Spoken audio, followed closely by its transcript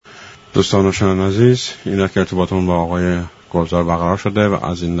دوستان و شنوندگان عزیز، این که ارتباطمون با آقای گلزار برقرار شده و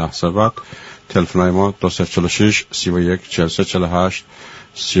از این لحظه بعد تلفن ما 2346 31 43 48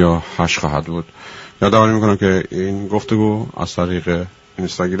 38 خواهد بود. یادآوری میکنم که این گفتگو از طریق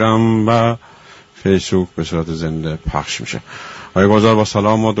اینستاگرام و فیسبوک به صورت زنده پخش میشه. آقای گلزار، با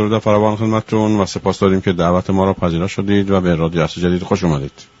سلام و درود فراوان خدمتتون و سپاس داریم که دعوت ما را پذیرا شدید و به رادیو اصل جدید خوش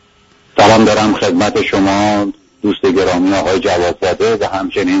اومدید. سلام دارم خدمت شما دوست گرامی آقای جوادزاده و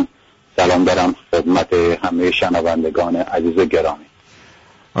همچنین سلام دارم خدمت همه شنوندگان عزیز گرامی.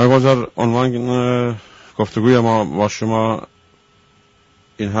 آقای گلزار، عنوان گفتگوی ما با شما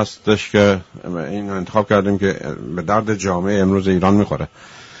این هستش که این انتخاب کردیم که به درد جامعه امروز ایران میخوره.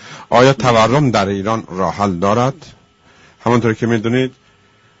 آیا تورم در ایران راه حل دارد؟ همونطور که میدونید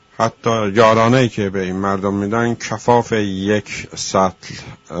حتی یارانه‌ای که به این مردم میدن کفاف یک سطل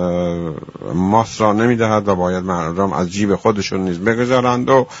ماست را نمیدهد و باید مردم از جیب خودشون نیز بگذارند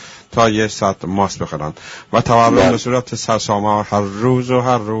و تا یک سطل ماست بخرند و تورم به صورت سرسام‌آور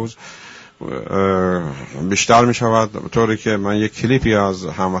هر روز بیشتر می شود، طوری که من یک کلیپی از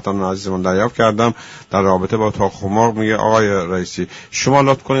هموطنان عزیزمون دریافت کردم در رابطه با تخم مرغ. میگه آقای رئیسی شما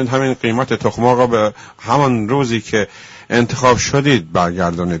لطف کنید همین قیمت تخم مرغ را به همان روزی که انتخاب شدید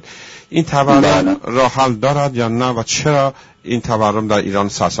برگردونید. این تورم راه حل دارد یا نه و چرا این تورم در ایران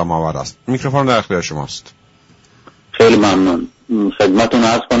سرسام‌آور است؟ میکروفون در اختیار شماست. خیلی ممنون. خدمتتون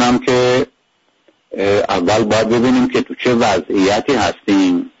عرض کنم که اول باید ببینیم که تو چه وضعیتی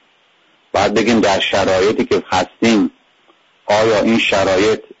هستیم، بعد بگیم در شرایطی که هستیم آیا این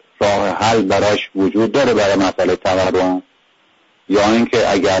شرایط راه حل براش وجود داره برای مسئله تورم، یا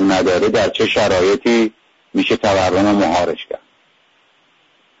اینکه اگر نداره در چه شرایطی میشه تورم رو مهارش کرد.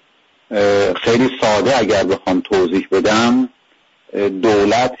 خیلی ساده اگر بخوام توضیح بدم،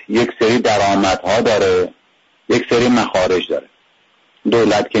 دولت یک سری درآمدها داره، یک سری مخارج داره.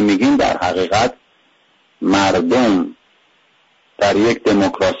 دولت که میگیم در حقیقت مردم در یک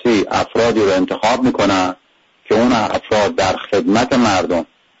دموکراسی افرادی رو انتخاب میکنن که اون افراد در خدمت مردم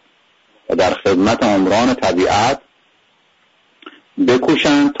و در خدمت عمران طبیعت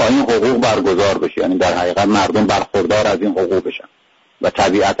بکوشن تا این حقوق برگزار بشه، یعنی در حقیقت مردم برخوردار از این حقوق بشن و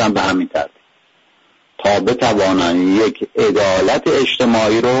طبیعت هم به همین ترتیب، تا بتوانن یک عدالت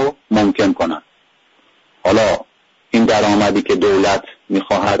اجتماعی رو ممکن کنن. حالا این درآمدی که دولت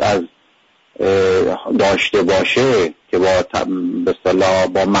میخواهد از داشته باشه که با به اصطلاح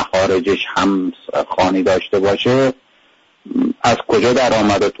با مخارجش هم خوانی داشته باشه، از کجا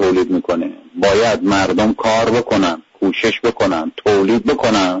درآمد تولید میکنه؟ باید مردم کار بکنن، کوشش بکنن، تولید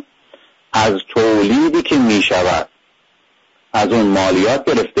بکنن، از تولیدی که میشود از اون مالیات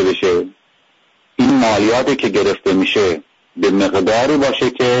گرفته بشه. این مالیاتی که گرفته میشه به مقداری باشه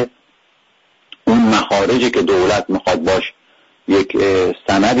که اون مخارجی که دولت میخواد باش یک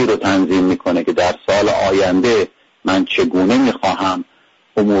سندی رو تنظیم میکنه که در سال آینده من چگونه میخواهم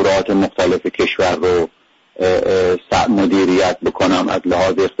امورات مختلف کشور رو مدیریت بکنم از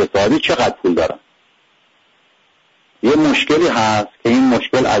لحاظ اقتصادی، چقدر پول دارم. یه مشکلی هست که این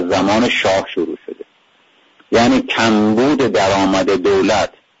مشکل از زمان شاه شروع شده، یعنی کمبود درآمد دولت،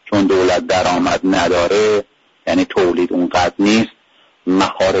 چون دولت درآمد نداره، یعنی تولید اونقدر نیست،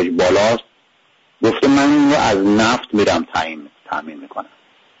 مخارج بالاست، گفته من این رو از نفت میرم تامین میکنم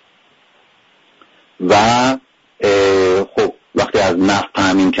و خب وقتی از نفت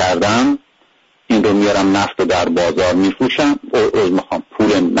تامین کردم این رو میارم نفت رو در بازار میفروشم، میخوام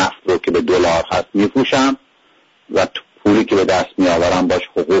پول نفت رو که به دلار هست میفروشم و پولی که به دست میآورم باش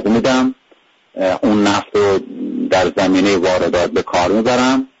حقوق میدم، اون نفت رو در زمینه واردات به کار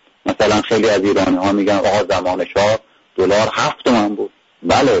میبرم. مثلا خیلی از ایرانی ها میگن آقا زمان شاه دلار 7 تومن بود.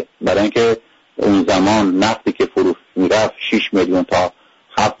 بله، برای اینکه اون زمان نفتی که فروش میرفت 6 میلیون تا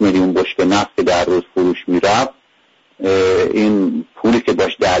 7 میلیون بشکه نفت که در روز فروش میرفت، این پولی که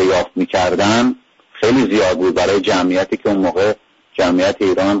باش دریافت میکردن خیلی زیاد بود برای جمعیتی که اون موقع جمعیت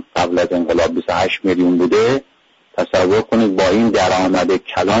ایران قبل از انقلاب 28 میلیون بوده. تصور کنید با این درآمد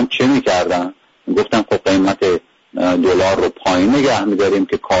کلان چه میکردن؟ گفتن خب قیمت دلار رو پایین نگه میداریم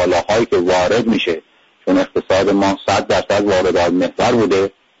که کالاهایی که وارد میشه، چون اقتصاد ما 100% واردات محور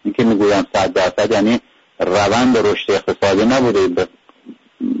بوده، این که میگویم 100% یعنی روند رشد اقتصادی نبوده،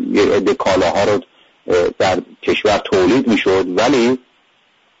 یه عده کالاها رو در کشور تولید میشد، ولی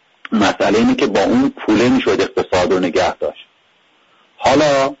مسئله اینه که با اون پوله میشد اقتصاد رو نگه داشت.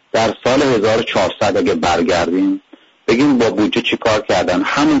 حالا در سال 1400 اگه برگردیم بگیم با بودجه چی کار کردن؟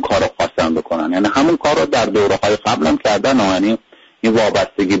 همون کار رو خواستن بکنن، یعنی همون کار رو در دوره‌های قبل هم کردن، یعنی این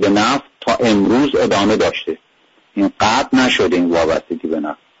وابستگی به نفت تا امروز ادامه داشته، این قطع نشده این وابستگی به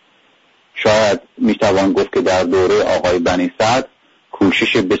نفت. شاید میتوان گفت که در دوره آقای بنی صدر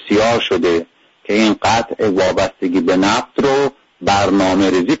کوشش بسیار شده که این قطع وابستگی به نفت رو برنامه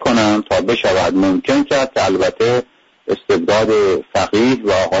ریزی کنن تا بشود ممکن کرد که البته استبداد فقیه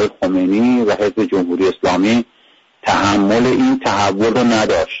و آقای خمینی و حزب جمهوری اسلامی تحمل این تحول رو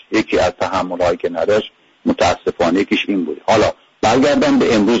نداشت. یکی از تحمل‌هایی که نداشت متاسفانه یکیش این بود. حالا برگردم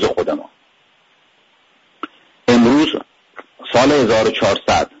به امروز خود ما. امروز سال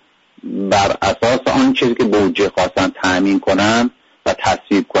 1400 بر اساس آن چیزی که بودجه خواستن تأمین کنن و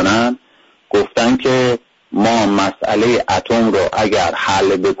تصویب کنن گفتن که ما مسئله اتم رو اگر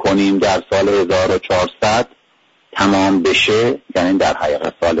حل بکنیم در سال 1400 تمام بشه، یعنی در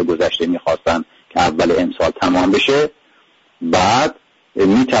حقیقت سال گذشته میخواستن که اول امسال تمام بشه، بعد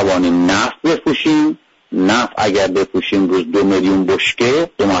میتوانیم نفت بفروشیم. نفت اگر بفروشیم روز 2 میلیون بشکه،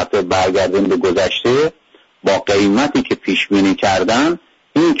 2 مرتبه برگردیم به گذشته، با قیمتی که پیش بینی کردن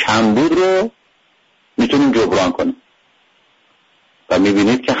این کمبود رو میتونیم جبران کنیم. و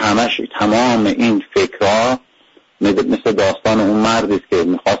میبینید که همش تمام این فکرها مثل داستان اون مردی است که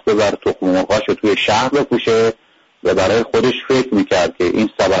میخواست ببر تخم مرغاشو توی شهر بفروشه و برای خودش فکر میکرد که این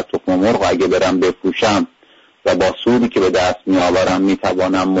 100 تخم مرغ اگه برم بفروشم و با سودی که به دست میآورم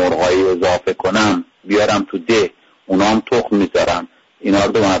میتوانم مرغایی اضافه کنم بیارم تو ده، اونام تخم میذارم، اینا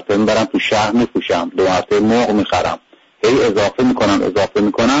رو 2 مرتبه میبرم تو شهر میفروشم، 2 مرتبه مرغ میخرم، هی اضافه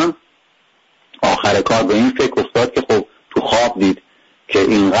میکنم. آخر کار به این فکر افتاد که خب تو خواب دید که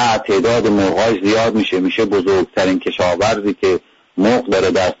اینقدر تعداد مرغ‌های زیاد میشه بزرگترین کشاورزی که مرغ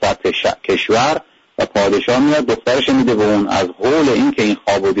داره در سطح کشور، و پادشاه میاد دخترش میده به اون. از حول این که این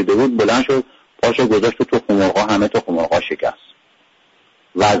خوابو دیده بود بلند شد، پاشو گذاشت تو تخم مرغ‌ها، همه تخم مرغ‌ها شکست.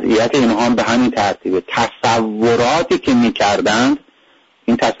 وضعیت اینها هم به همین ترتیبه. تصوراتی که میکردند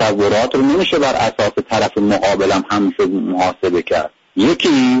این تصورات رو نمیشه بر اساس طرف مقابلم همیشه محاسبه کرد.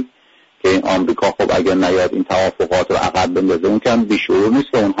 یکی که این آمریکا خب اگر نیاد این توافقات رو عقب بندازه، اون که هم بیشعور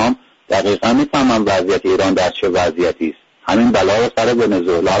نیست که اونها هم دقیقا میفهمن وضعیت ایران در چه وضعیتی است. همین بلا رو سر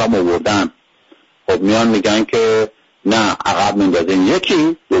ونزوئلا رو آوردن، خب میان میگن که نه عقب میندازین.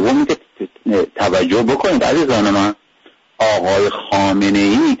 یکی دومی که توجه بکنید عزیزان من، آقای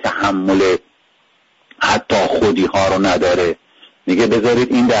خامنه‌ای تحمل حتی خودی ها رو نداره. میگه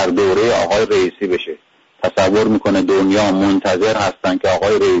بذارید این در دوره آقای رئیسی بشه. تصور میکنه دنیا منتظر هستن که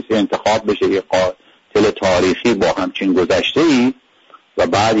آقای رئیسی انتخاب بشه، یه قاتل تاریخی با همچین گذشته‌ای، و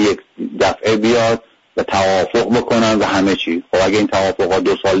بعد یک دفعه بیاد و توافق بکنن و همه چی. خب اگه این توافقا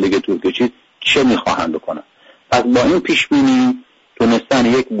 2 سال دیگه طول کشید چه میخواهند بکنن؟ پس با این پیش بینی تونستن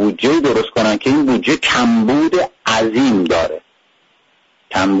یک بودجه درست کنن که این بودجه کمبود عظیم داره.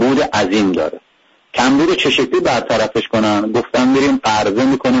 کمبود چه شکلی برطرفش کنن؟ گفتن میریم قرضه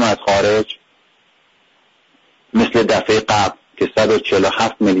میکنیم از خارج، مثل دفعه قبل که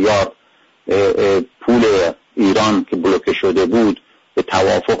 147 میلیارد پول ایران که بلوکه شده بود به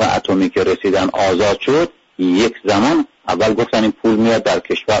توافق اتمی که رسیدن آزاد شد. یک زمان اول گفتن این پول میاد در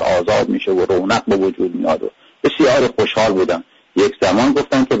کشور آزاد میشه و رونق به وجود میاد و بسیار خوشحال بودن. یک زمان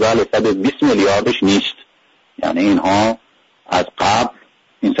گفتن که بله 120 میلیاردش نیست، یعنی اینها از قبل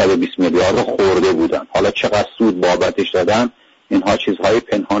این 120 میلیارد رو خورده بودن. حالا چقدر سود بابتش دادن، اینها چیزهای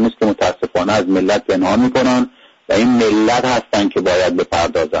پنهانی است که متاسفانه از ملت پنهان میکنن و این ملت هستن که باید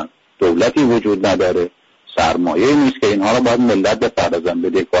بپردازن. دولتی وجود نداره، سرمایه نیست که اینها رو باید ملت بپردازن،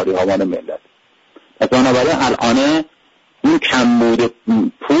 بدهکاری ها مال ملت. پس بنابراین الان این کمبود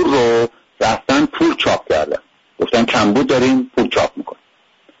پول رو رفتن پول چاپ کردن، گفتن کمبود داریم پول چاپ میکنن.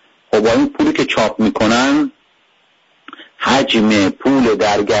 خب با این پولی که چاپ میکنن حجم پول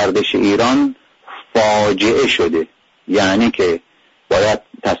در گردش ایران فاجعه شده. یعنی که باید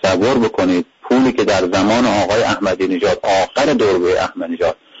تصور بکنید پولی که در زمان آقای احمدی نژاد، آخر دوره احمدی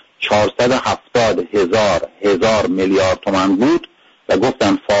نژاد، 470,000 میلیارد تومان بود و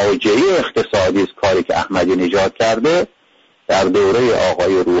گفتن فاجعه اقتصادی است کاری که احمدی نژاد کرده، در دوره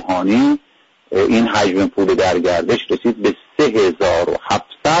آقای روحانی این حجم پول در گردش رسید به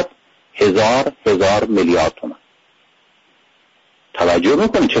 3,700,000 میلیارد تومان. توجه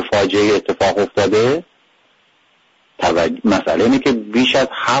میکنید چه فاجعه اتفاق افتاده؟ مسئله اینه که بیش از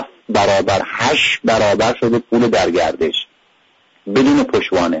 7 برابر 8 برابر شده پول در گردش بدون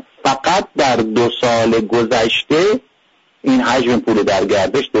پشتوانه. فقط در 2 سال گذشته این حجم پول در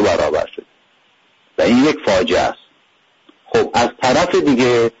گردش 2 برابر شده و این یک فاجعه است. خب از طرف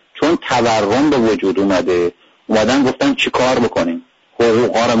دیگه چون تورم به وجود اومدن گفتن چی کار بکنیم؟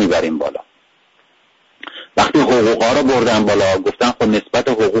 حقوقا رو میبریم بالا. وقتی حقوقا رو بردن بالا گفتن خب نسبت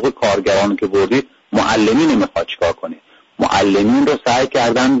حقوق کارگران که بردید معلمین میخواد چیکار کنید؟ معلمین رو سعی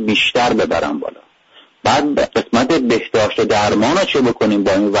کردن بیشتر ببرن بالا. بعد قسمت بهداشت و درمان رو چه بکنیم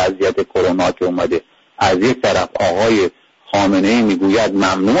با این وضعیت کرونا که اومده؟ از یک طرف آقای خامنه‌ای میگوید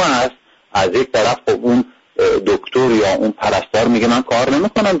ممنوع است، از یک طرف خب اون دکتر یا اون پرستار میگه من کار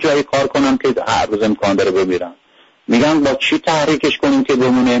نمیکنم، جایی کار کنم که هر روز امکان داره بمیرم. میگن با چی تحریکش کنیم که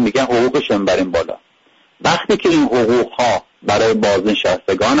بمونه؟ میگن حقوقش بریم بالا. وقتی که این حقوق ها برای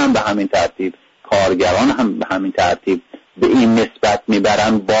بازنشستگان هم به همین ترتیب، کارگران هم به همین ترتیب به این نسبت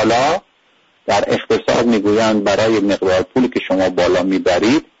میبرن بالا، در اقتصاد میگویند برای مقدار پولی که شما بالا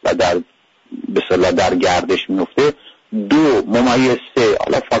میبرید و به اصطلاح در گردش میفته 2/3،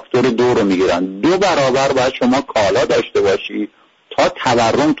 حالا فاکتور 2 رو میگیرن، 2 برابر باید شما کالا داشته باشید تا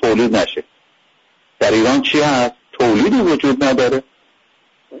تورم تولید نشه. در ایران چی هست؟ تولیدی وجود نداره.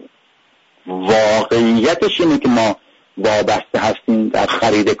 واقعیتش اینه که ما وابسته هستیم در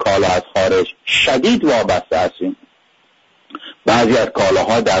خرید کالا از خارج، شدید وابسته هستیم. بعضی از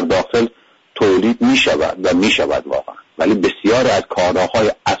کالاها در داخل تولید میشود و میشود واقعا، ولی بسیاری از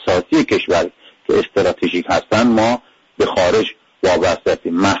کالاهای اساسی کشور که استراتژیک هستن ما به خارج وابسته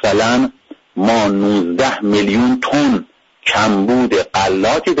هستیم. مثلا ما 19 میلیون تن کمبود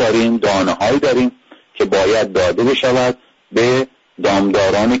غلاتی داریم، دانه هایی داریم که باید داده بشود به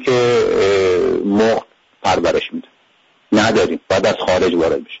دامدارانی که مرغ پرورش میده. نداریم، بعد از خارج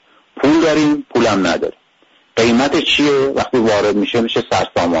وارد بشه. پول داریم، پولم نداریم. قیمت چیه؟ وقتی وارد میشه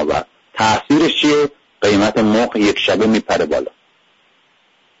سرسام آور. تأثیرش چیه؟ قیمت مرغ یک شبه میپره بالا.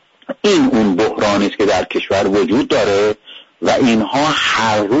 این اون بحرانی است که در کشور وجود داره و اینها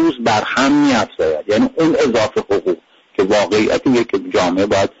هر روز بر هم میافزاید. یعنی اون اضافه حقوق که واقعیتیه که جامعه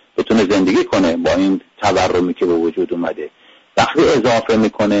باید بتونه زندگی کنه با این تورمی که به وجود اومده، وقتی اضافه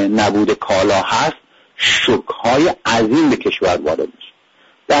میکنه نبود کالا هست، شوک‌های عظیم به کشور وارد میشه.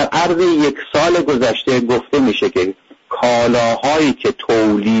 در عرض 1 سال گذشته گفته میشه که کالاهایی که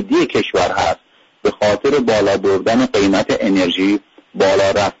تولیدی کشور هست به خاطر بالا بردن قیمت انرژی،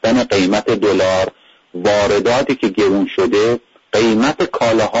 بالا رفتن قیمت دلار، وارداتی که گرون شده، قیمت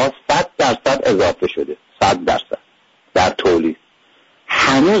کالاها 100% اضافه شده. 100% در تولید.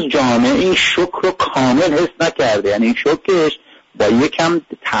 هنوز جامعه این شوک رو کامل حس نکرده، یعنی این شوکش با یکم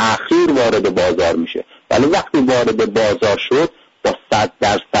تأخیر وارد بازار میشه، ولی وقتی وارد بازار شد با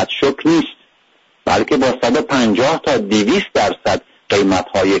 100% شوک نیست، بلکه با 150 تا 200% قیمت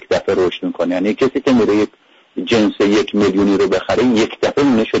ها یک دفعه رشد میکنه. یعنی کسی که میره یک جنس 1 میلیونی رو بخره یک دفعه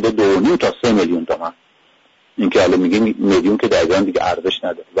اونه شده 2.5 تا 3 میلیون تومان. این که حالا میگیم میلیون که در ایران دیگه ارزش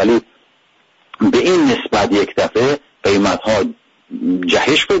نداره، ولی به این نسبت یک دفعه قیمت ها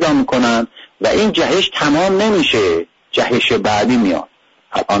جهش پیدا میکنن و این جهش تمام نمیشه، جهش بعدی میاد.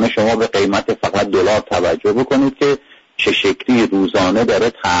 الان شما به قیمت فقط دلار توجه بکنید که چه شکلی روزانه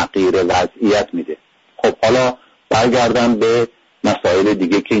داره تغییر وضعیت میده. خب حالا برگردم به مسائل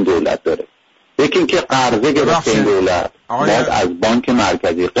دیگه که این دولت داره. یکی این که قرضه گرفته این دولت باید از بانک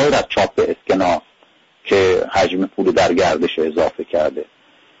مرکزی، غیر از چاپ اسکناس که حجم پول در گردش اضافه کرده،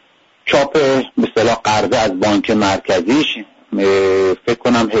 چاپ به اصطلاح قرضه از بانک مرکزیش فکر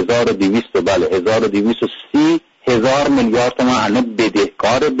کنم 1230 میلیارد تومان الان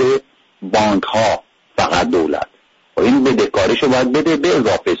بدهکار به بانک ها فقط دولت. و این بدهکاریشو باید بده به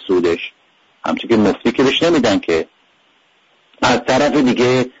اضافه سودش، همچون که مفتی که بهش نمیدن که. از طرف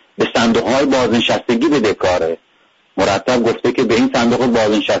دیگه به صندوق های بازنشستگی بدهکاره، مرتب گفته که به این صندوق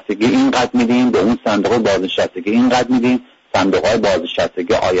بازنشستگی اینقدر میدیم، به اون صندوق بازنشستگی اینقدر میدیم. صندوق های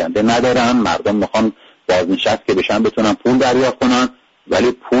بازنشستگی آینده ندارن، مردم میخوان بازنشست که بشن بتونن پول دریافت کنن،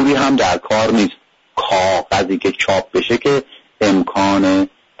 ولی پولی هم در کار نیست. کاغذی که چاپ بشه که امکان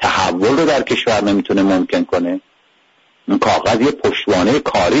تحول رو در کشور نمیتونه ممکن کنه. این کاغذ یه پشتوانه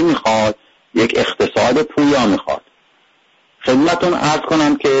کاری میخواد، یک اقتصاد پویا میخواد. خدمتون عرض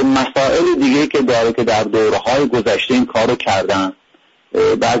کنم که مسائل دیگه که داره که در دوره‌های گذشته این کارو کردن،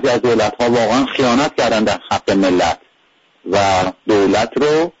 بعضی از دولت‌ها واقعا خیانت کردن در حق ملت و دولت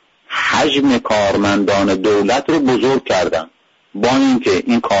رو، حجم کارمندان دولت رو بزرگ کردن. با اینکه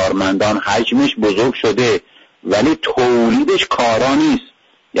این کارمندان حجمش بزرگ شده ولی تولیدش کارا نیست.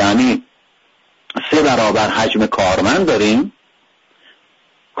 یعنی 3 برابر حجم کارمند داریم،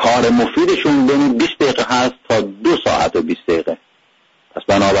 کار مفیدشون بین 20 دقیقه هست تا 2 ساعت و 20 دقیقه. پس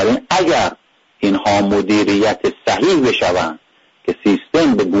بنابراین اگر اینها مدیریت صحیح بشون که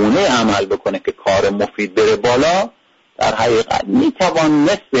سیستم به گونه عمل بکنه که کار مفید بره بالا، در حقیقت میتوان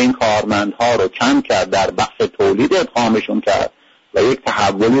نصف این کارمندها رو کم کرد، در بخش تولید ادغامشون کرد و یک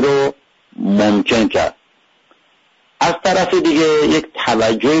تحولی رو ممکن کرد. از طرف دیگه یک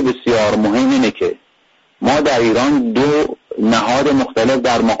توجه بسیار مهم اینه که ما در ایران 2 نهاد مختلف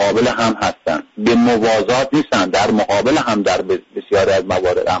در مقابل هم هستن، به موازات نیستن، در مقابل هم در بسیاری از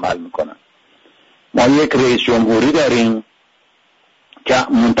موارد عمل میکنن. ما یک رئیس جمهوری داریم که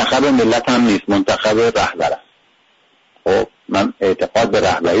منتخب ملت هم نیست، منتخب رهبر است. خب من اعتقاد به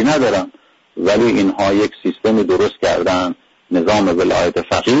رهبری ندارم، ولی اینها یک سیستم درست کردن، نظام ولایت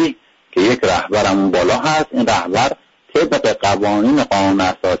فقیه که یک رهبر اون بالا هست. این رهبر طبق قوانین قانون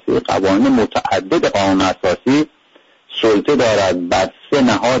اساسی، قوانین متعدد قانون اساسی، سلطه دارد بر 3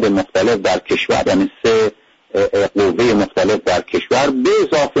 نهاد مختلف در کشور، یعنی 3 قوه مختلف در کشور، به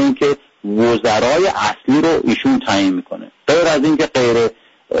اضافه اینکه وزرای اصلی رو ایشون تعیین میکنه. غیر از اینکه غیر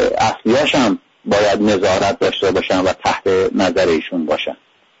اصلیاش هم باید نظارت داشته باشن و تحت نظر ایشون باشن.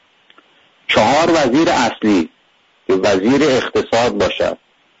 4 وزیر اصلی که وزیر اقتصاد باشه،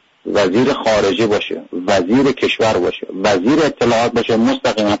 وزیر خارجه باشه، وزیر کشور باشه، وزیر اطلاعات باشه،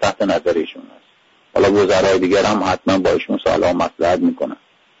 مستقیما تحت نظر ایشون هست. حالا وزرای دیگر هم حتما با ایشون سوال و مصلحت میکنن.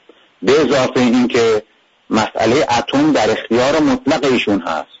 به اضافه این که مسئله اتم در اختیار مطلق ایشون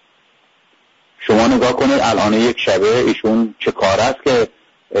هست. شما نگاه کنید الان یک شبه ایشون چه کار است که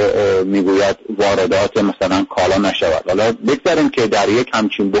میگوید واردات مثلا کالا نشود. حالا بگذاریم که در یک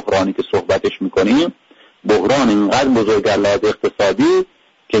همچین بحرانی که صحبتش میکنیم، بحران اینقدر بزرگ در لحاظ اقتصادی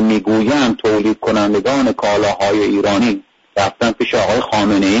که میگویند تولید کنندگان کالاهای ایرانی رفتن پیش آقای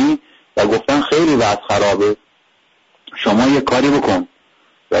خامنه‌ای و گفتن خیلی وضع خرابه، شما یک کاری بکن.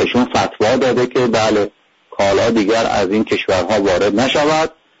 و ایشون فتوا داده که بله کالا دیگر از این کشورها وارد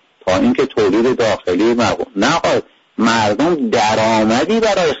نشود تا اینکه تولید داخلی مردم درآمدی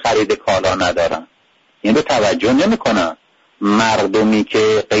برای خرید کالا ندارن. این رو توجه نمی‌کنن. مردمی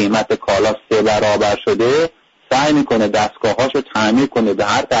که قیمت کالا 3 برابر شده سعی میکنه دستگاهاشو تعمیر کنه به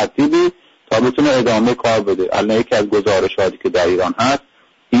هر ترتیبی تا بتونه ادامه کار بده. الان یکی از گزارشاتی که در ایران هست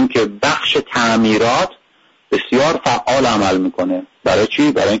این که بخش تعمیرات بسیار فعال عمل میکنه. برای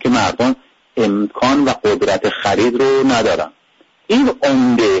چی؟ برای اینکه مردم امکان و قدرت خرید رو ندارن. این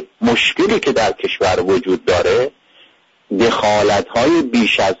عمده مشکلی که در کشور وجود داره، دخالت‌های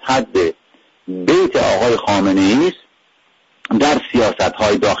بیش از حد بیت آقای خامنه‌ای است در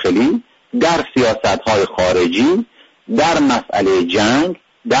سیاست‌های داخلی، در سیاست‌های خارجی، در مسئله جنگ،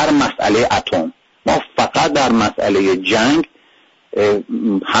 در مسئله اتم. ما فقط در مسئله جنگ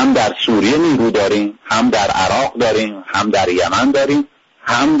هم در سوریه نیرو داریم، هم در عراق داریم، هم در یمن داریم،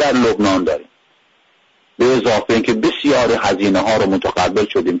 هم در لبنان داریم. به اضافه اینکه بسیار هزینه ها رو متقبل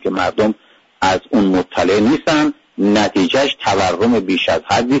شدیم که مردم از اون مطلع نیستن. نتیجهش تورم بیش از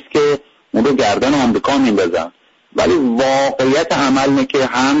حدی است که اون رو گردن آمریکا میندازن. ولی واقعیت عمل اینه که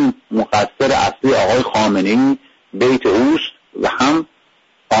هم مقصر اصلی آقای خامنه‌ای بیت اوست و هم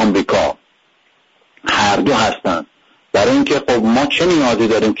آمریکا، هر دو هستن. برای اینکه خب ما چه نیازی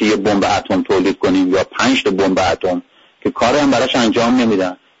داریم که یه بمب اتم تولید کنیم یا 5 بمب اتم که کاری هم براش انجام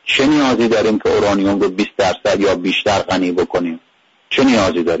نمیدن؟ چه نیازی داریم که اورانیوم رو 20% یا بیشتر غنی بکنیم؟ چه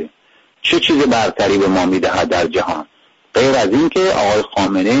نیازی داریم؟ چه چیز برتری به ما میدهد در جهان؟ غیر از این که آقای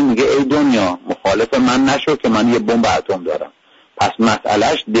خامنه‌ای میگه ای دنیا مخالف من نشو که من یه بمب اتم دارم. پس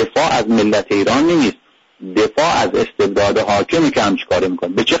مسئلهش دفاع از ملت ایران نیست، دفاع از استبداد حاکمی که هم چیکار میکنه.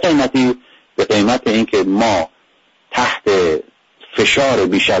 به چه قیمتی؟ به قیمت این که ما تحت فشار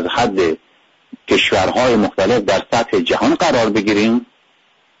بیش از حد کشورهای مختلف در سطح جهان قرار بگیریم.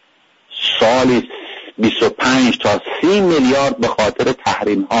 سالی 25 تا 30 میلیارد به خاطر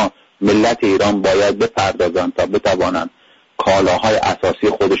تحریم ها ملت ایران باید بپردازن تا بتوانند کالاهای اساسی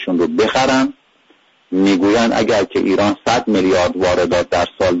خودشون رو بخرن. میگوین اگر که ایران 100 میلیارد واردات در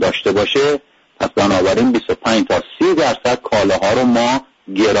سال داشته باشه، پس بنابراین 25 تا 30% کالاها رو ما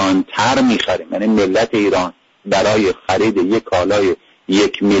گرانتر میخریم. یعنی ملت ایران برای خرید یک کالای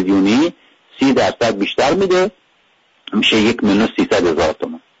 1 میلیونی 30% بیشتر میده، میشه 1,300,000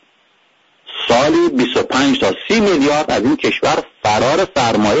 تومان. سالی 25 تا 30 میلیارد از این کشور فرار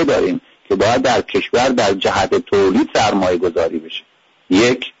سرمایه داریم که باید در کشور در جهت تولید سرمایه گذاری بشه.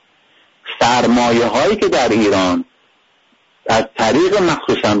 یک، سرمایه هایی که در ایران از طریق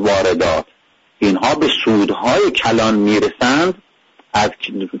مخصوصا واردات اینها به سودهای کلان میرسند، از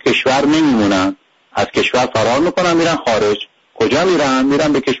کشور نمیمونن، از کشور فرار میکنن میرن خارج. کجا میرن؟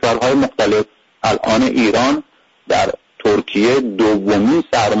 میرن به کشورهای مختلف. الان ایران در ترکیه دومین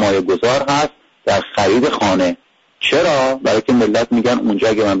سرمایه گذار هست در خرید خانه. چرا؟ برای که ملت میگن اونجا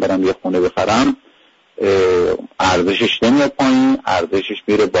اگه من برم یه خونه بخرم ارزشش نمیاد پایین، ارزشش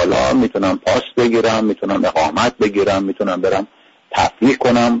میره بالا، میتونم پاس بگیرم، میتونم اقامت بگیرم، میتونم برم تفریح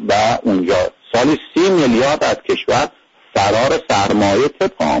کنم و اونجا. سالی 30 میلیارد از کشور فرار سرمایه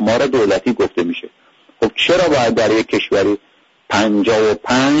طبق آمار دولتی گفته میشه. خب چرا باید در یک کشوری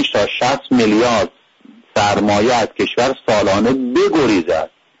 55 تا 60 میلیارد سرمایه از کشور سالانه بگریزد؟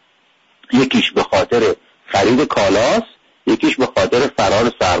 یکیش به خاطر خرید کالاست، یکیش به خاطر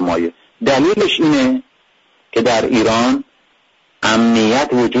فرار سرمایه. دلیلش اینه که در ایران امنیت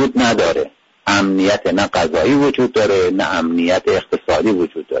وجود نداره. امنیت نه قضایی وجود داره، نه امنیت اقتصادی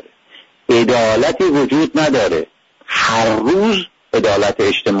وجود داره، عدالتی وجود نداره. هر روز عدالت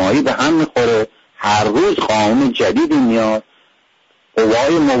اجتماعی به هم میخوره، هر روز قانون جدیدی میاد،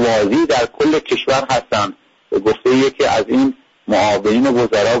 قوای موازی در کل کشور هستن. گفته یکی از این معاونین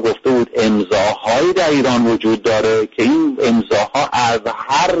وزرا گفته بود امضاهایی در ایران وجود داره که این امضاها از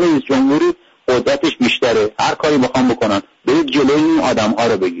هر رئیس جمهوری قدرتش بیشتره، هر کاری بخوام بکنن برید جلوی این آدم‌ها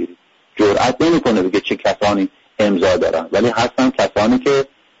رو بگیرید. جرئت نمی‌کنه بگه چه کسانی امضا دارن، ولی هستن کسانی که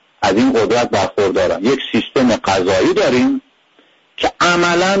از این قدرت برخوردارن. یک سیستم قضایی داریم که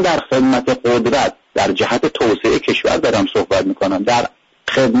عملاً در خدمت قدرت، در جهت توسعه کشور دارم صحبت میکنم، در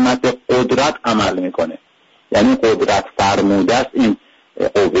خدمت قدرت عمل میکنه، یعنی قدرت فرموده است این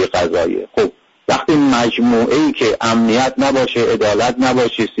قوه قضاییه. خب وقتی مجموعه‌ای که امنیت نباشه، عدالت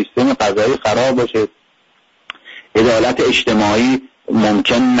نباشه، سیستم قضایی خراب باشه، عدالت اجتماعی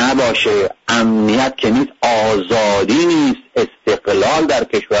ممکن نباشه، امنیت که نیست، آزادی نیست، استقلال در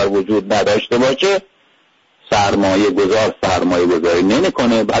کشور وجود نداشته باشه، سرمایه گذار سرمایه گذاری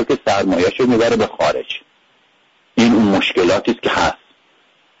نمیکنه، بلکه سرمایه‌شو میبره به خارج. این اون مشکلاتی است که هست.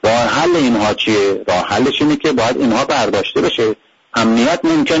 راه حل اینها چیه؟ راه حلش اینه که باید اینها برداشته بشه، امنیت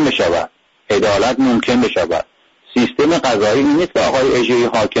ممکن بشود، عدالت ممکن بشود، سیستم قضایی نیست که آقای اجری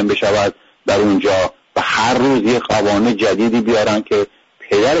حاکم بشود در اونجا و هر روز یه قوانین جدیدی بیارن که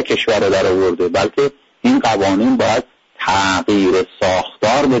پدر کشور رو در آورده، بلکه این قوانین باید تغییر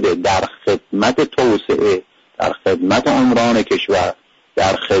ساختار بده، در خدمت توسعه، در خدمت عمران کشور،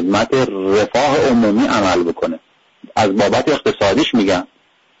 در خدمت رفاه عمومی عمل بکنه. از بابت اقتصادیش میگم،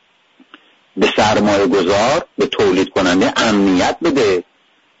 به سرمایه گذار، به تولید کننده امنیت بده،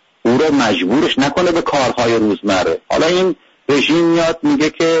 او رو مجبورش نکنه به کارهای روزمره. حالا این رژیم میاد میگه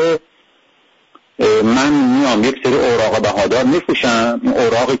که من میام یک سری اوراق بهادار میفروشم، این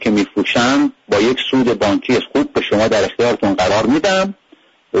اوراقی که میفروشم با یک سود بانکی خوب به شما در اختیارتون قرار میدم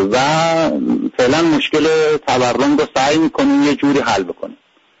و فعلا مشکل تورم رو سعی میکنیم یه جوری حل بکنیم.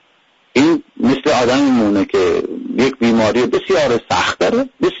 این مثل آدمی مونه که یک بیماری بسیار سخت داره،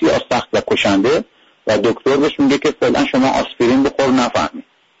 بسیار سخت و کشنده، و دکتر بهش میگه که فعلا شما آسپرین بخور نفهمی.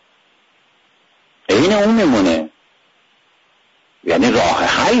 این اون میمونه، یعنی راه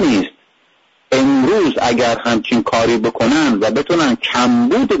حل نیست. امروز اگر همچین کاری بکنن و بتونن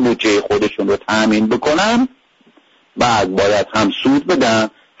کمبود بودجه خودشون رو تأمین بکنن، بعد باید هم سود بدن،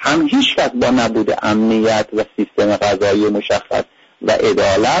 هم هیچ کس با نبود امنیت و سیستم قضایی مشخص و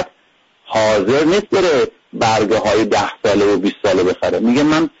عدالت حاضر نیست بره برگه های 10 ساله و 20 ساله بخره. میگه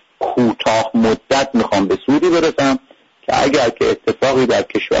من کوتاه مدت میخوام به سودی برسم که اگر که اتفاقی در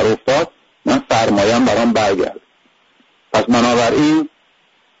کشور افتاد من سرمایه‌ام برام برگرد. پس بنابراین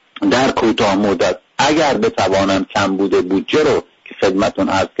در کوتاه مدت اگر بتوانم کمبود بودجه رو که خدمتون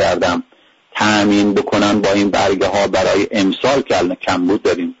عرض کردم تأمین بکنن با این برگه ها، برای امسال که الان کمبود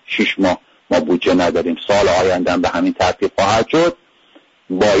داریم، 6 ماه ما بودجه نداریم، سال آینده به همین ترتیب خواهد شد،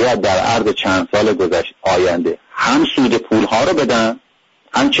 باید در عرض چند سال گذشته آینده هم سود پول ها رو بدن،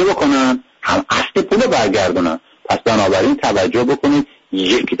 هم چه بکنن، هم اصل پول رو برگردونن. پس بنابراین توجه بکنید،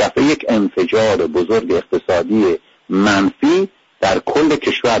 یک دفعه یک انفجار بزرگ اقتصادی منفی در کل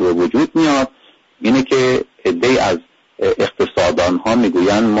کشور به وجود میاد. اینه که عده‌ای از اقتصاددان ها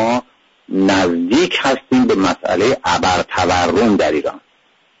میگوین ما نزدیک هستیم به مسئله ابرتورم در ایران.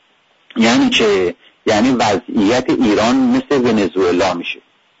 یعنی چه؟ یعنی وضعیت ایران مثل ونزوئلا میشه.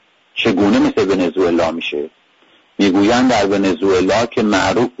 چگونه مثل ونزوئلا میشه؟ میگویند در ونزوئلا که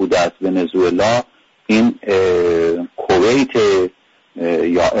معروف بوده است ونزوئلا این کویت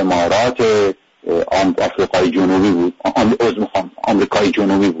یا امارات آفریقای جنوبی بود، آمریکای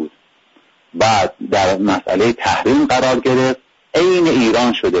جنوبی بود، بعد در مسئله تحریم قرار گرفت، عین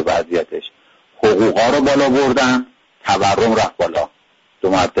ایران شده وضعیتش. حقوقا رو بالا بردن، تورم رفت بالا، 2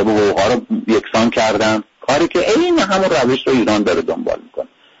 مرتبه حقوقا رو یکسان کردن، کاری که عین همون روش رو ایران داره دنبال میکنه.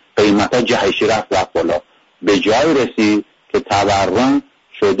 قیمتا جهشی رفت بالا، به جای رسید که تورم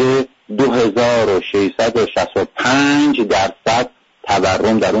شده 2665%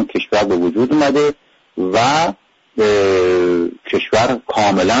 تورم در اون کشور به وجود اومده و کشور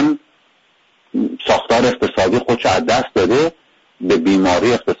کاملا ساختار اقتصادی خودش از دست داده، به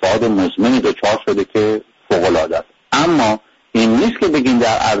بیماری اقتصاد مزمنی دچار شده که فوق‌العاده است. اما این نیست که بگیم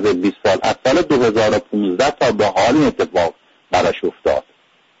در عرض 20 سال، از سال 2015 تا به حال این اتفاق براش افتاد.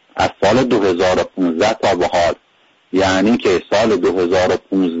 از سال 2015 تا به حال، یعنی که سال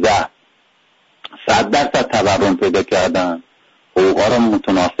 2015 100% تورم پیدا کردن، حقوقا رو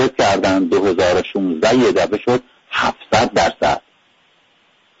متناسب کردن، 2016 یه دفعه شد 700%،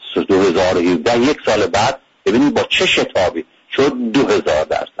 2017 1 سال بعد ببینید با چه شتابی شد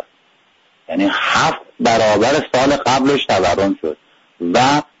 2000%. یعنی 7 برابر سال قبلش تورم شد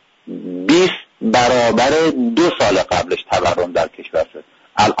و 20 برابر 2 سال قبلش تورم در کشور شد.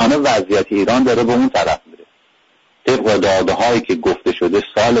 الان وضعیت ایران داره به اون طرف میره. طبق داده هایی که گفته شده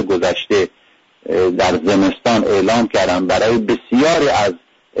سال گذشته در زمستان اعلام کردن برای بسیاری از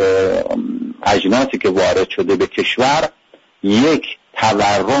اجناسی که وارد شده به کشور یک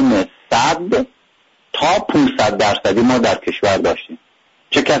تورم 100 تا 500% ما در کشور داشتیم.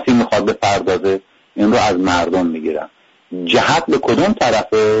 چه کسی میخواد بپردازه؟ این رو از مردم میگیرن. جهت به کدوم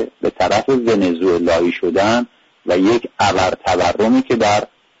طرفه؟ به طرف ونزوئلایی شدن و یک ابر تورمی که در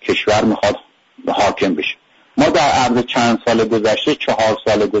کشور میخواد حاکم بشه. ما در عرض چند سال گذشته، 4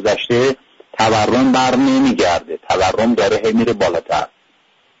 سال گذشته، تورم بر نمیگرده. تورم داره هی میره بالاتر،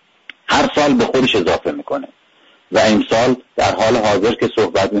 هر سال به خودش اضافه میکنه و امسال در حال حاضر که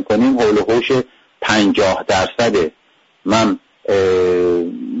صحبت میکنیم حول و حوش 50%. من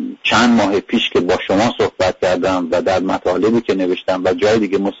چند ماه پیش که با شما صحبت کردم و در مطالبی که نوشتم و جای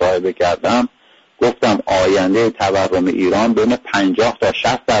دیگه مصاحبه کردم گفتم آینده تورم ایران بین 50 تا 60%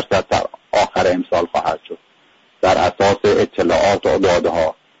 در آخر امسال خواهد شد در اساس اطلاعات و داده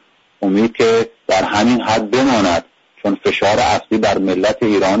ها. امید که در همین حد بماند، چون فشار اصلی بر ملت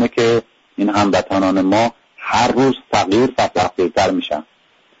ایرانه که این هموطنان ما هر روز فقیر و فقیرتر میشن.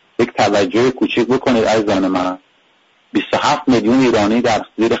 یک توجه کوچیک بکنید عزیزان من، 27 میلیون ایرانی در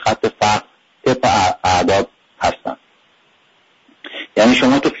زیر خط فقر طبق اعداد هستن. یعنی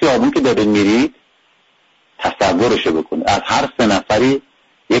شما تو خیابون که دارید میرید تصورشو بکنید، از هر 3 نفری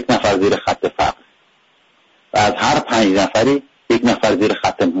 1 نفر زیر خط فقر و از هر 5 نفری 1 نفر زیر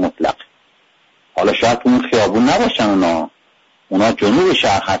خط مطلق. حالا شاید تو اون خیابون نباشن، اونا جنوب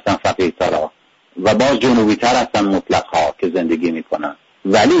شهر هستن فقیرترها و باز جنوبی تر هستن مطلق ها که زندگی میکنن.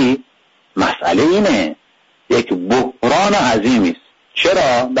 ولی مسئله اینه، یک بحران عظیمی است.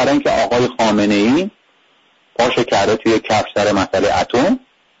 چرا؟ برای اینکه آقای خامنه‌ای پاشو کرده توی کفش سر مسئله اتم،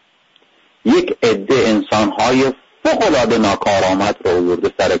 یک عده انسان‌های فوق‌العاده ناکارآمد رو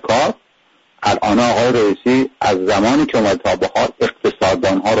آورده سر کار. الان آقای رئیسی از زمانی که اومد تا به حال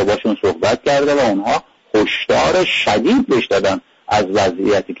اقتصاددان‌ها رو باشون صحبت کرده و اونها هشدار شدید بهش دادن از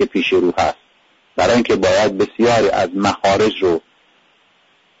وضعیتی که پیش رو هست، برای اینکه باید بسیاری از مخارج رو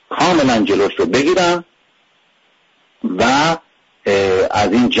کاملا جلوش رو بگیرن و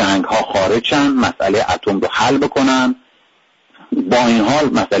از این جنگ ها خارج شن، مسئله اتم رو حل بکنن. با این حال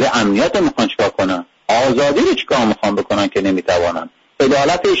مسئله امنیت رو میخوان چیکار کنن؟ آزادی رو چیکار میخوان بکنن که نمیتوانن؟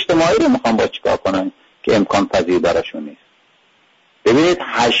 عدالت اجتماعی رو میخوان با چیکار کنن که امکان پذیر براشون نیست؟ ببینید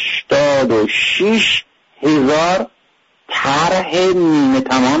 86,000 طرح نیمه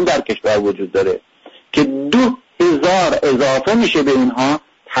تمام در کشور وجود داره که 2,000 اضافه میشه به اینها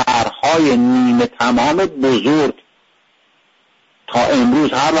طرح‌های نیمه تمام بزرگ. تا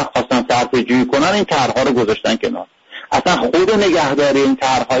امروز هر وقت خواستن صرفه‌جویی کنن این طرح‌ها رو گذاشتن کنار. اصلا خود نگهداری این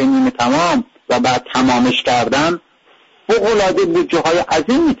طرح‌های نیمه تمام و بعد تمامش کردن فوق‌العاده بودجه‌های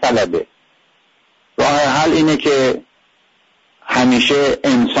عظیم می‌طلبه. راه حل اینه که همیشه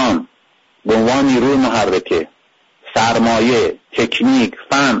انسان به عنوان نیروی محرکه، سرمایه، تکنیک،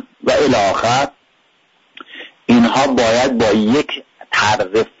 فن و الی آخر، اینها باید با یک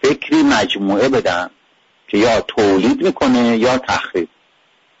طرز فکری مجموعه بدن که یا تولید میکنه یا تخریب.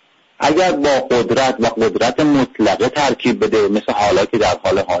 اگر با قدرت و قدرت مطلقه ترکیب بده، مثل حالا که در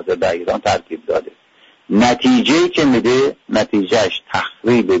حال حاضر در ایران ترکیب داده، نتیجه‌ای که میده نتیجهش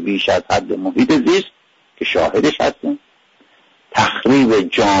تخریب بیش از حد محیط زیست که شاهدش هستیم، تخریب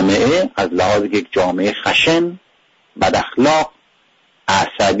جامعه از لحاظ یک جامعه خشن، بد اخلاق،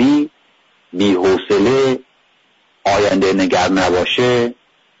 عصبی، بی‌حوصله، آینده نگر نباشه،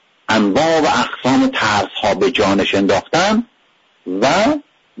 انواع و اقسام ترس‌ها به جانش انداختن و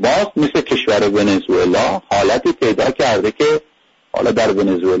باز مثل کشور ونزوئلا حالتی پیدا کرده که حالا در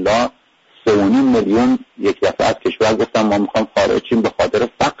ونزوئلا 3.5 میلیون یک دفعه از کشور گفتن ما میخوام خارج شیم به خاطر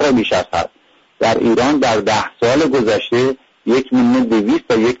فقر بیش از حد. در ایران در 10 سال گذشته 1,200,000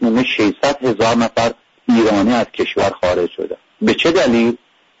 تا 1,600,000 نفر ایرانی از کشور خارج شده. به چه دلیل؟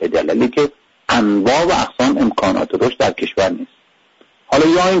 به دلیلی که انواع و اقسام امکانات رشد در کشور نیست. حالا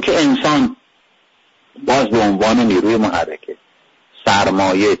یا اینکه انسان باز به عنوان نیروی محرکه،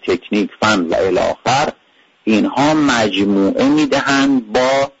 سرمایه، تکنیک، فن و الی آخر، اینها مجموعه میدهند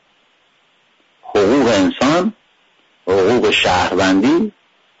با حقوق انسان، حقوق شهروندی،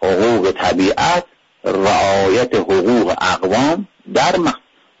 حقوق طبیعت، رعایت حقوق اقوام در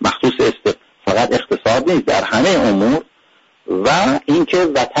مخصوص فقط اقتصاد نیست، در همه امور، و اینکه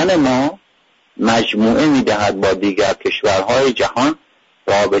وطن ما مجموعه میدهد با دیگر کشورهای جهان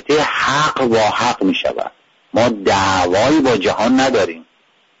رابطه حق با حق می شود. ما دعوایی با جهان نداریم.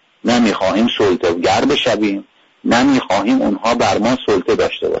 نمیخواهیم سلطه‌گر بشویم، نمیخواهیم اونها بر ما سلطه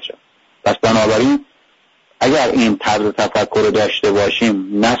داشته باشن. پس بنابراین اگر این طرز تفکر داشته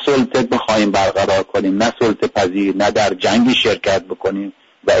باشیم، نه سلطه بخواهیم برقرار کنیم، نه سلطه پذیر، نه در جنگی شرکت بکنیم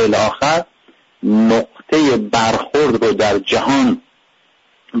و الی آخر، نقطه برخورد رو در جهان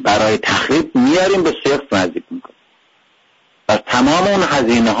برای تخریب میاریم به صفر نزدیک میکنیم. پس تمام اون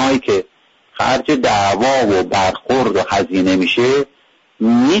هزینه هایی که خرج دعوا و برخورد و هزینه میشه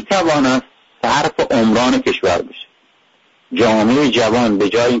میتواند صرف عمران کشور بشه. جامعه جوان به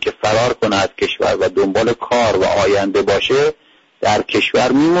جای اینکه فرار کنه از کشور و دنبال کار و آینده باشه، در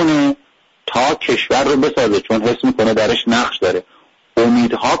کشور میمونه تا کشور رو بسازه، چون حس میکنه درش نقش داره.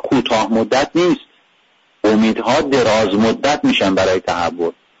 امیدها کوتاه مدت نیست، امیدها دراز مدت میشن برای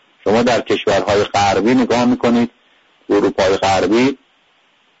تحول. شما در کشورهای غربی نگاه میکنید، اروپای غربی،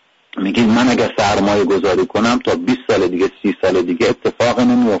 میگید من اگر سرمایه گذاری کنم تا 20 سال دیگه 30 سال دیگه اتفاق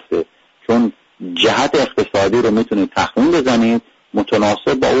نمیفته، چون جهت اقتصادی رو میتونید تخمین بزنید،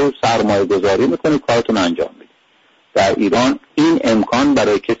 متناسب با اون سرمایه گذاری میکنید، کارتون انجام بدید. در ایران این امکان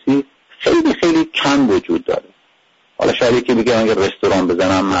برای کسی خیلی خیلی کم وجود داره. حالا شاید یکی بگه اگه رستوران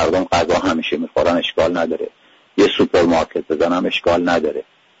بزنم مردم غذا همیشه میخورن اشکال نداره، یه سوپرمارکت بزنم اشکال نداره.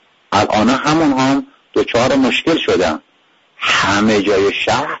 الان همون هم دوچار مشکل شدن. همه جای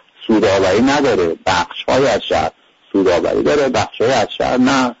شهر سودآوری نداره، بخش‌های از شهر سودآوری داره، بخش‌های از شهر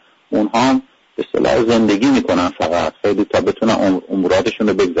نه. اونها هم به اصطلاح زندگی میکنن فقط خیلی تا بتونن اموراتشون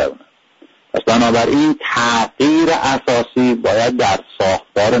رو بگذرونن. پس بنابراین تغییر اساسی باید در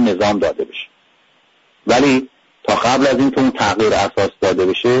ساختار نظام داده بشه. ولی تا قبل از این که اون تغییر اساس داده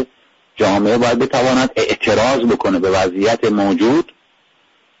بشه، جامعه باید بتواند اعتراض بکنه به وضعیت موجود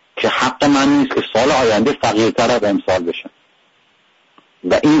که حق من نیست که سال آینده فقیرتر از امسال بشم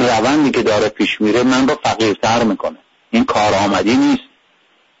و این روندی که داره پیش میره من رو فقیرتر میکنه. این کارآمدی نیست،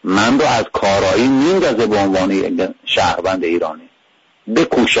 من رو از کارایی میندازه به عنوان شهروند ایرانی.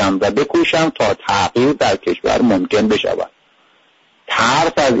 بکوشم تا تغییر در کشور ممکن بشود.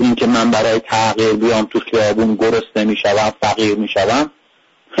 ترس از این که من برای تغییر بیام تو خیابون گرسنه میشوم، فقیر میشوم،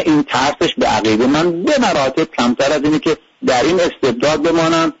 این ترسش به عقیده من به مراتب کمتر از اینه که در این استبداد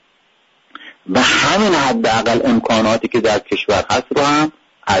بمانم و همین حداقل امکاناتی که در کشور هست رو هم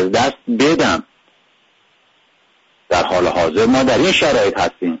از دست بدم. در حال حاضر ما در این شرایط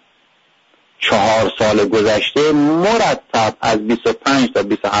هستیم. 4 سال گذشته مرتب از 25 تا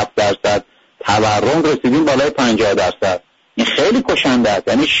 27% تورم رسیدیم بالای 50%. این خیلی کشنده است.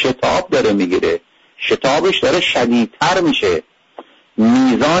 یعنی شتاب داره میگیره، شتابش داره شدیدتر میشه،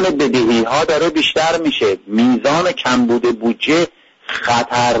 میزان بدهی ها داره بیشتر میشه، میزان کمبود بودجه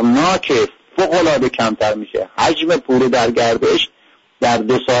خطرناک فوق‌العاده کمتر میشه. حجم پول در گردش در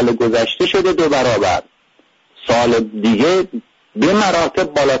 2 سال گذشته شده 2 برابر. سال دیگه به مراتب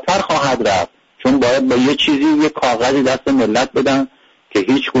بالاتر خواهد رفت، چون باید با یه چیزی، یه کاغذی دست ملت بدن که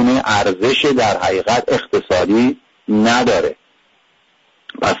هیچ گونه ارزش در حقیقت اقتصادی نداره.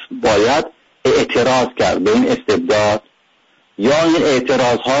 پس باید اعتراض کرد به این استبداد، یا این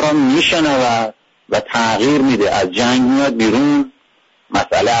اعتراض ها را میشنود و تغییر میده، از جنگ میاد بیرون،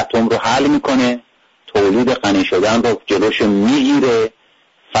 مسئله اتم رو حل میکنه، تولید غنی شدن رو جلوش میگیره،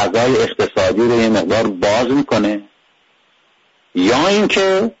 فضای اقتصادی رو یه مقدار باز میکنه. یا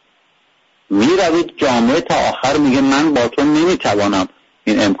اینکه میروید جامعه تا آخر میگه من با تو نمیتوانم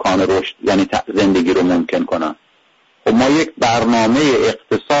این امکان رشد یعنی زندگی رو ممکن کنم. خب ما یک برنامه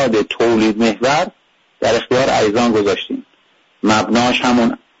اقتصاد تولید محور در اختیار عزیزان گذاشتیم. مبناش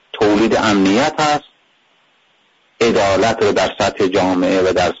همون تولید امنیت هست، عدالت رو در سطح جامعه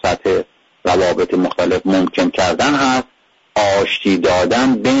و در سطح روابط مختلف ممکن کردن هست، آشتی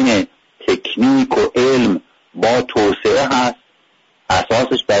دادن بین تکنیک و علم با توسعه هست.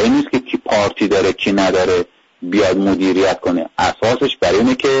 اساسش برای این نیست که کی پارتی داره کی نداره بیاد مدیریت کنه، اساسش برای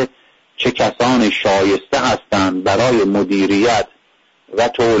اینه که چه کسانی شایسته هستند برای مدیریت و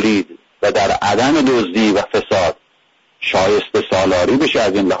تولید و در عدم دزدی و فساد شایسته سالاری بشه،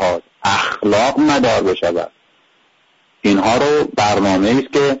 از این لحاظ اخلاق مدار بشود. اینها رو برنامه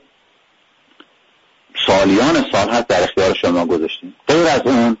ایست که سالیان سال هست در اختیار شما گذاشتیم. غیر از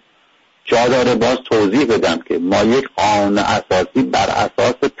اون جا داره باز توضیح بدم که ما یک قانون اساسی بر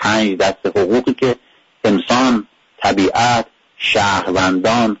اساس 5 دسته حقوقی که انسان، طبیعت،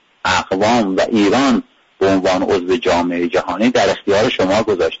 شهروندان، اقوام و ایران به عنوان عضو جامعه جهانی در اختیار شما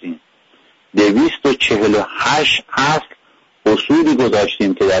گذاشتیم. 248 اصل اصولی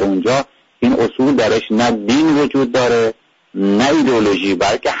گذاشتیم که در اونجا این اصول درش نه دین وجود داره نه ایدئولوژی،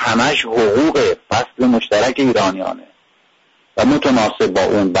 بلکه همش حقوق فصل مشترک ایرانیانه. و متناسب با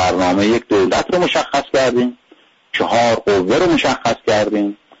اون برنامه یک دولت رو مشخص کردیم، 4 قوه رو مشخص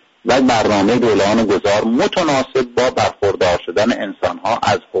کردیم و برنامه دولان گلزار متناسب با برخوردار شدن انسانها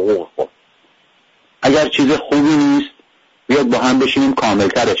از حقوق خود. اگر چیز خوبی نیست بیاد با هم بشینیم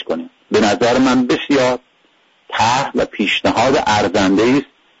کاملترش کنیم. به نظر من بسیار طرح و پیشنهاد ارزنده است،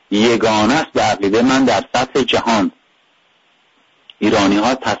 یگانه است به عقیده من در سطح جهان. ایرانی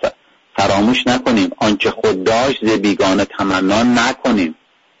ها فراموش نکنیم، آنچه خود داشت ز بیگانه تمنا نکنیم.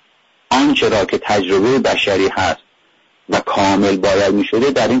 آنچه را که تجربه بشری هست و کامل باید می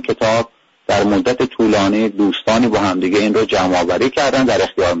شده در این کتاب در مدت طولانی دوستانی با هم دیگه این رو جمع آوری کردن، در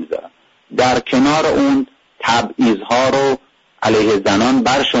اختیار می دارن. در کنار اون تبعیض‌ها رو علیه زنان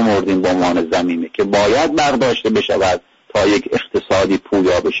برشمردیم به عنوان ضمیمه که باید برداشته بشود تا یک اقتصادی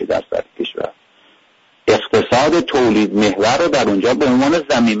پویا بشه در سطح کشور. اقتصاد تولید محور رو در اونجا به عنوان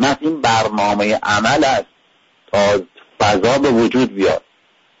ضمیمه، این برنامه عمل است تا فضا به وجود بیاد.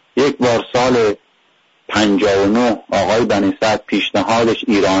 یک بار سال 59 آقای بنی سعد پیشنهادش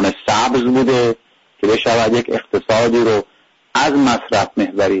ایران سبز بوده که بشود یک اقتصادی رو از مصرف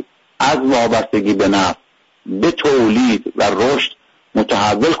محوری، از وابستگی به نفت به تولید و رشد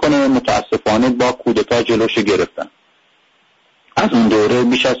متحول کنه. متاسفانه با کودتا جلوش گرفتن. از اون دوره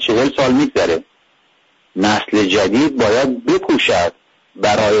بیش از 40 سال میگذره. نسل جدید باید بکوشد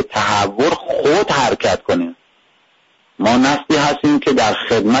برای تحول خود حرکت کنه. ما نسلی هستیم که در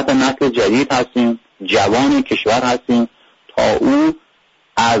خدمت نسل جدید هستیم، جوان کشور هستیم تا او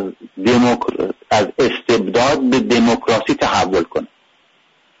از استبداد به دموکراسی تحول کنه.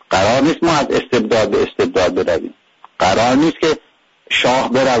 قرار نیست ما از استبداد به استبداد برویم. قرار نیست که شاه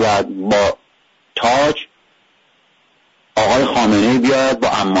برود با تاج، آقای خامنه‌ای بیاد با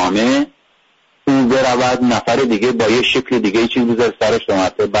عمامه، او برود نفر دیگه با یه شکل دیگه چیز بذاره سرش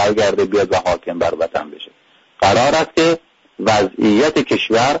دومته برگرده بیاد و حاکم بر وطن بشه. قرار است که وضعیت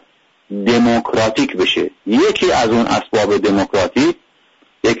کشور دموکراتیک بشه. یکی از اون اسباب دموکراتیک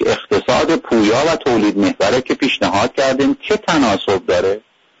یک اقتصاد پویا و تولید محوره که پیشنهاد کردیم که تناسب داره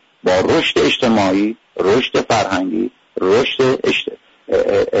با رشد اجتماعی، رشد فرهنگی، رشد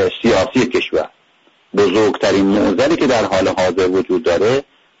سیاسی کشور. بزرگترین معضلی که در حال حاضر وجود داره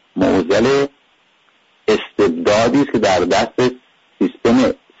معضل استبدادی است که در دست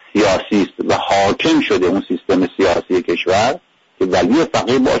سیستم سیاسی است و حاکم شده اون سیستم سیاسی کشور که ولی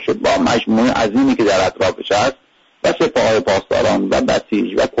فقیه باشه با مجموعه عظیمی که در اطرافش هست و سپاه پاسداران و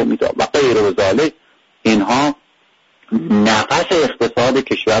بسیج و کمیته و غیر و ذالک، اینها نفس اقتصاد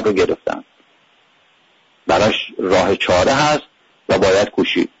کشور رو گرفتن. براش راه چاره هست و باید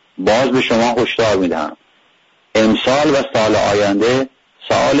کوشید. باز به شما هشدار میدهم امسال و سال آینده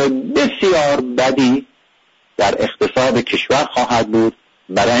سال بسیار بدی در اقتصاد کشور خواهد بود،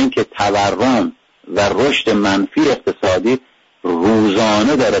 برای اینکه تورم و رشد منفی اقتصادی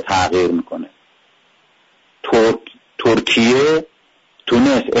روزانه داره تغییر میکنه. ترکیه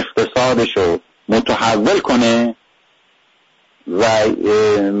تونست اقتصادش رو متحول کنه و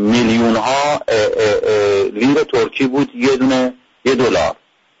میلیون ها لیر ترکی بود $1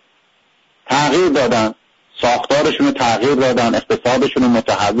 تغییر دادن، ساختارشون رو تغییر دادن، اقتصادشون رو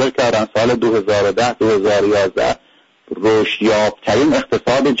متحول کردن. سال 2010-2011 رشدیابترین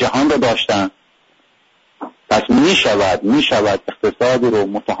اقتصاد جهان رو داشتن. پس می شود اقتصادی رو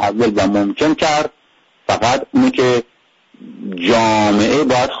متحول و ممکن کرد، فقط اونی که جامعه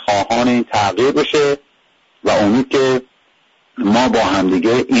باید خواهان این تغییر بشه و امید که ما با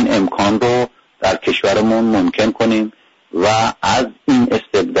همدیگه این امکان رو در کشورمون ممکن کنیم و از این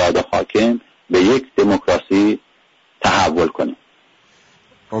استبداد حاکم به یک دموکراسی تحول کنیم.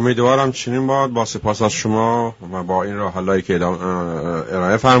 امیدوارم چنین باد. با سپاس از شما و با این راه حلایی که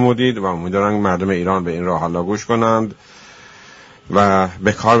ارائه فرمودید و امیدوارم مردم ایران به این راه حلا گوش کنند و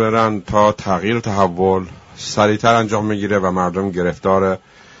به کار برن تا تغییر و تحول سریعتر انجام میگیره و مردم گرفتار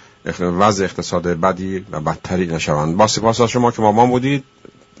وضع اقتصاد بدی و بدتری نشوند. با سپاس از شما که با ما بودید.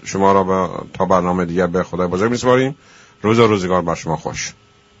 شما را تا برنامه دیگر به خدای بزرگ میسپاریم. روز و روزگار بر شما خوش.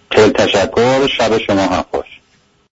 خیلی تشکر. شب شما هم خوش.